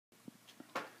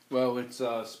Well, it's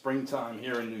springtime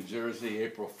here in New Jersey,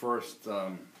 April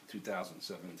 1st,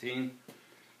 2017.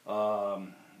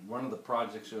 One of the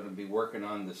projects we're going to be working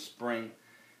on this spring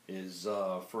is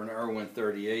for an Irwin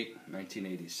 38,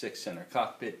 1986 center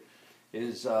cockpit.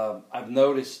 I've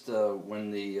noticed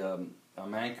when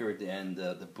I'm anchored and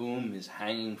the boom is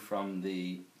hanging from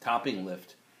the topping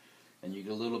lift and you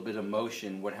get a little bit of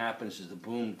motion, what happens is the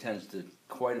boom tends to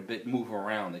quite a bit move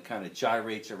around. It kind of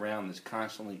gyrates around. It's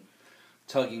constantly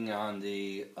tugging on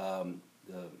the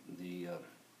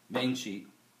main sheet,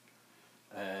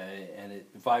 and it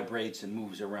vibrates and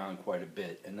moves around quite a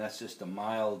bit, and that's just a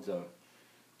mild,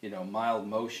 mild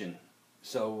motion.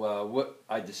 So what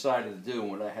I decided to do,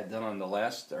 and what I had done on the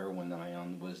last Irwin that I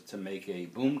owned, was to make a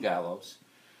boom gallows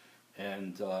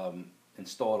and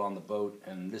install it on the boat.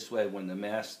 And this way, when the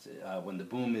mast, when the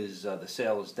boom is, the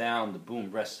sail is down, the boom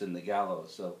rests in the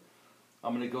gallows. So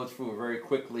I'm going to go through it very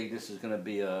quickly. This is going to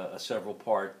be a several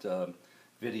part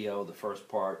video. The first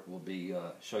part will be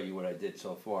show you what I did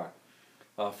so far.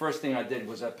 First thing I did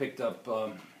was I picked up,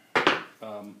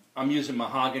 I'm using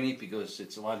mahogany because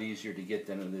it's a lot easier to get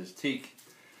than it is teak.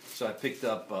 So I picked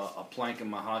up a plank of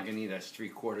mahogany that's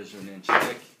 3/4 of an inch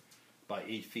thick by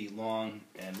 8 feet long.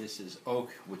 And this is oak,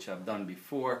 which I've done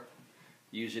before.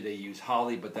 Usually they use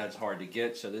holly, but that's hard to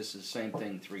get. So this is the same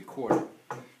thing, 3/4.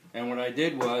 And what I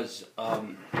did was I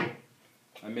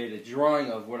made a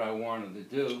drawing of what I wanted to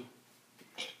do,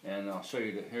 and I'll show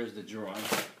you. Here's the drawing.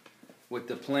 What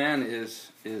the plan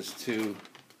is to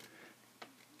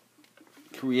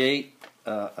create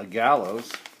a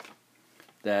gallows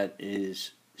that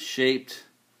is shaped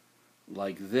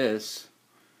like this,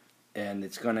 and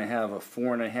it's going to have a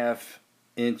 4 to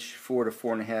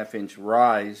 4.5 inch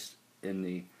rise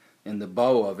in the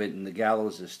bow of it, and the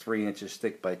gallows is 3 inches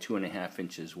thick by 2.5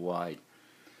 inches wide.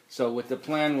 So what the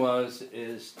plan is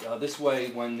this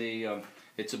way, when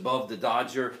it's above the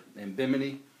Dodger and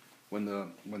Bimini, when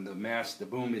the mast, the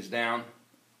boom is down,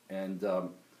 and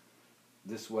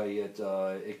this way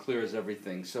it clears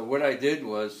everything. So what I did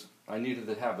was I needed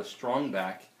to have a strong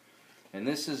back, and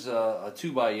this is a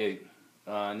 2x8,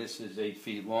 and this is 8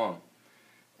 feet long.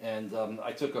 And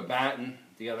I took a batten,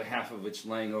 the other half of it's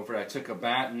laying over it. I took a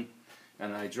batten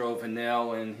and I drove a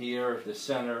nail in here, the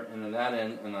center, and in that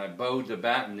end, and I bowed the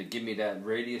batten to give me that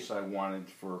radius I wanted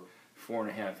for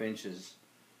 4.5 inches.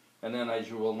 And then I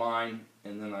drew a line,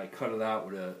 and then I cut it out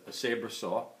with a saber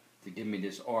saw to give me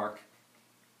this arc.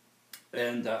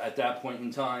 And at that point in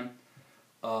time,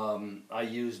 I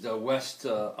used West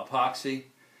epoxy,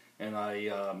 and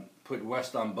I put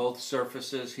West on both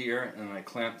surfaces here, and I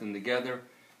clamped them together,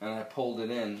 and I pulled it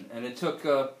in. And it took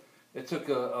a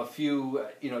few,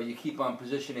 you keep on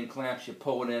positioning clamps, you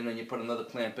pull it in, and you put another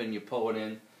clamp in, you pull it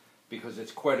in, because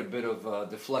it's quite a bit of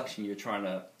deflection you're trying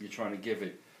to give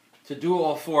it. To do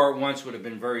all four at once would have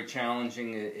been very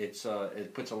challenging.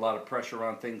 It puts a lot of pressure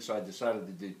on things, so I decided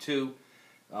to do two.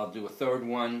 I'll do a third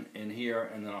one in here,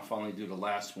 and then I'll finally do the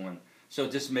last one. So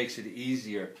it just makes it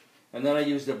easier. And then I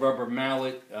used the rubber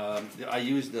mallet. I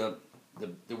used the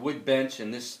wood bench,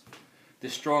 and this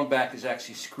strong back is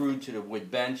actually screwed to the wood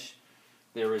bench.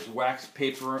 There is wax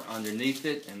paper underneath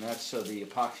it, and that's so the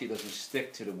epoxy doesn't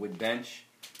stick to the wood bench.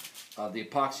 The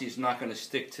epoxy is not going to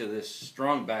stick to this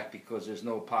strong back because there's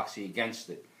no epoxy against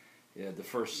it. The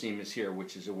first seam is here,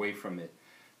 which is away from it.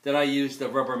 Then I used the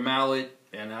rubber mallet,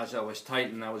 and as I was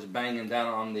tightening, I was banging down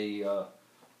on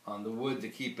the wood to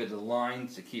keep it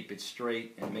aligned, to keep it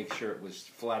straight, and make sure it was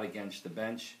flat against the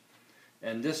bench.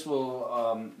 And this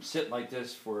will sit like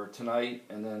this for tonight,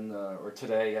 and then or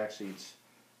today. Actually, it's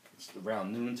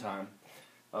around noontime.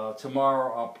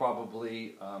 Tomorrow I'll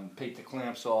probably take the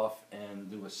clamps off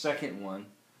and do a second one,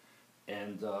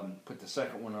 and put the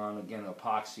second one on again,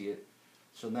 epoxy it.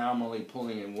 So now I'm only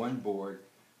pulling in one board,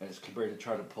 as compared to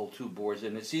try to pull two boards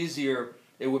in. It's easier.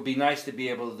 It would be nice to be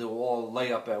able to do all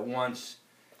layup at once,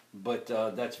 but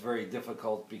that's very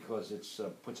difficult because it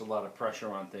puts a lot of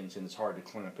pressure on things, and it's hard to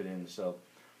clamp it in. So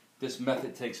this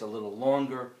method takes a little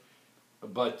longer,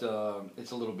 but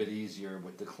it's a little bit easier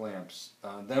with the clamps.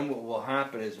 Then what will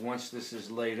happen is once this is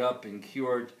laid up and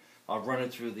cured, I'll run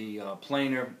it through the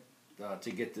planer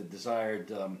to get the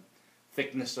desired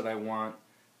thickness that I want.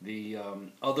 The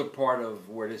other part of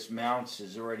where this mounts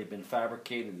has already been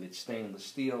fabricated. It's stainless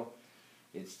steel.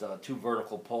 It's two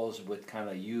vertical poles with kind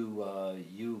of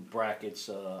U brackets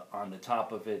on the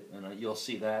top of it, and you'll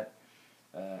see that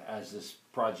as this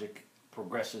project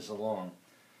progresses along.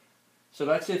 So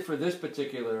that's it for this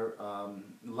particular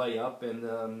layup,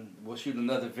 and we'll shoot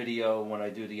another video when I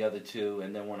do the other two,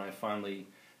 and then when I finally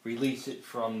release it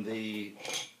from the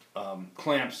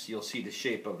clamps, you'll see the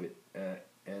shape of it.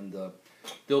 And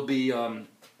there'll be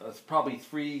probably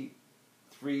three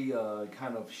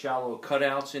kind of shallow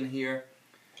cutouts in here.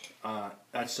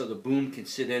 That's so the boom can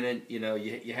sit in it. You know,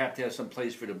 you have to have some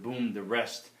place for the boom to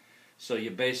rest. So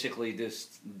you basically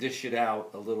just dish it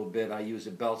out a little bit. I use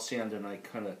a belt sander and I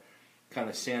kind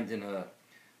of sand in a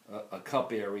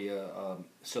cup area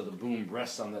so the boom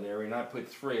rests on that area. And I put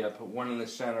three. I put one in the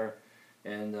center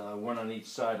and one on each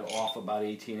side off about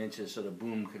 18 inches so the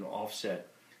boom can offset,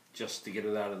 just to get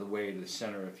it out of the way to the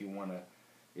center if you want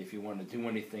to do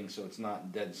anything so it's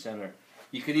not dead center.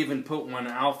 You could even put one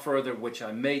out further, which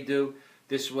I may do.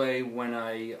 This way, when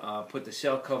I put the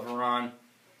sail cover on,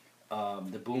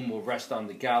 the boom will rest on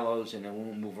the gallows and it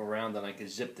won't move around, and I can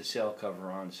zip the sail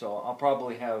cover on. So I'll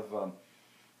probably have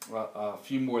a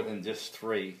few more than just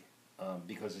three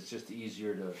because it's just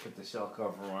easier to put the sail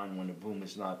cover on when the boom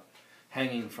is not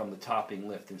hanging from the topping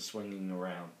lift and swinging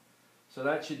around. So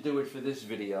that should do it for this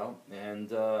video,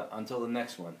 and until the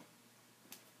next one.